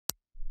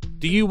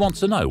Do you want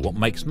to know what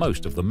makes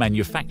most of the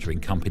manufacturing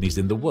companies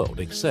in the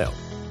world excel?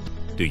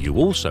 Do you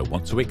also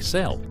want to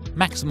excel,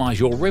 maximise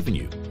your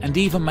revenue, and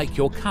even make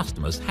your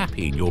customers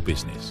happy in your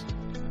business?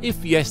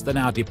 If yes, then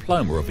our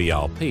Diploma of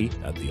ERP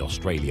at the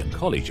Australian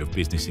College of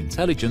Business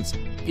Intelligence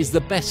is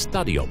the best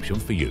study option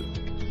for you.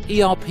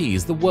 ERP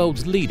is the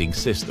world's leading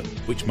system,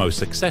 which most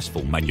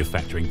successful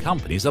manufacturing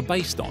companies are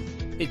based on.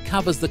 It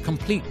covers the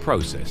complete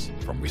process,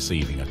 from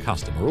receiving a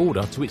customer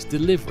order to its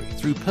delivery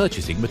through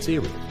purchasing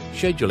materials,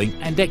 scheduling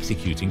and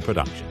executing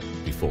production,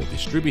 before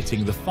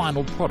distributing the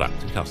final product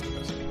to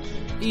customers.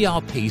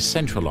 ERP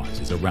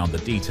centralises around the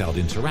detailed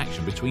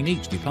interaction between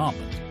each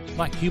department,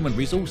 like human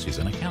resources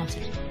and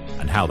accounting,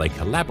 and how they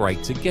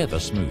collaborate together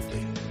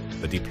smoothly.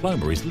 The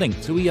Diploma is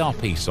linked to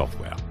ERP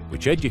software,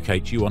 which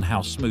educates you on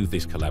how smooth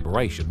this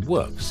collaboration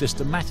works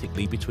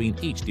systematically between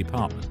each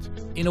department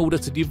in order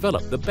to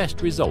develop the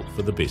best result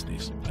for the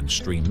business and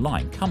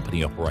streamline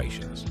company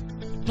operations.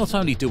 Not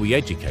only do we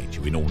educate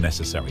you in all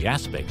necessary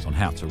aspects on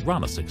how to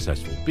run a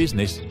successful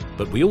business,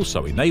 but we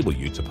also enable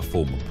you to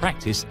perform and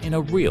practice in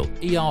a real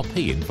ERP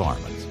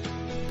environment.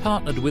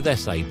 Partnered with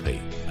SAP,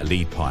 a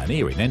lead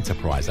pioneer in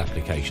enterprise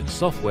application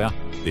software,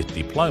 this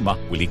Diploma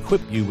will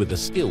equip you with the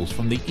skills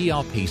from the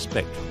ERP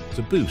spectrum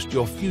to boost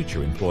your future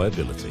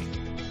employability.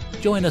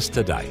 Join us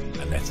today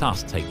and let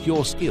us take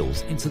your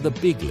skills into the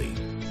big league.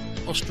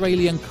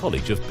 Australian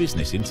College of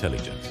Business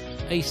Intelligence,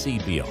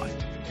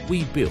 ACBI.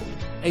 We build,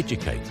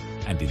 educate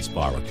and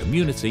inspire a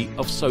community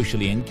of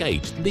socially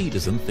engaged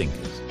leaders and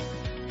thinkers.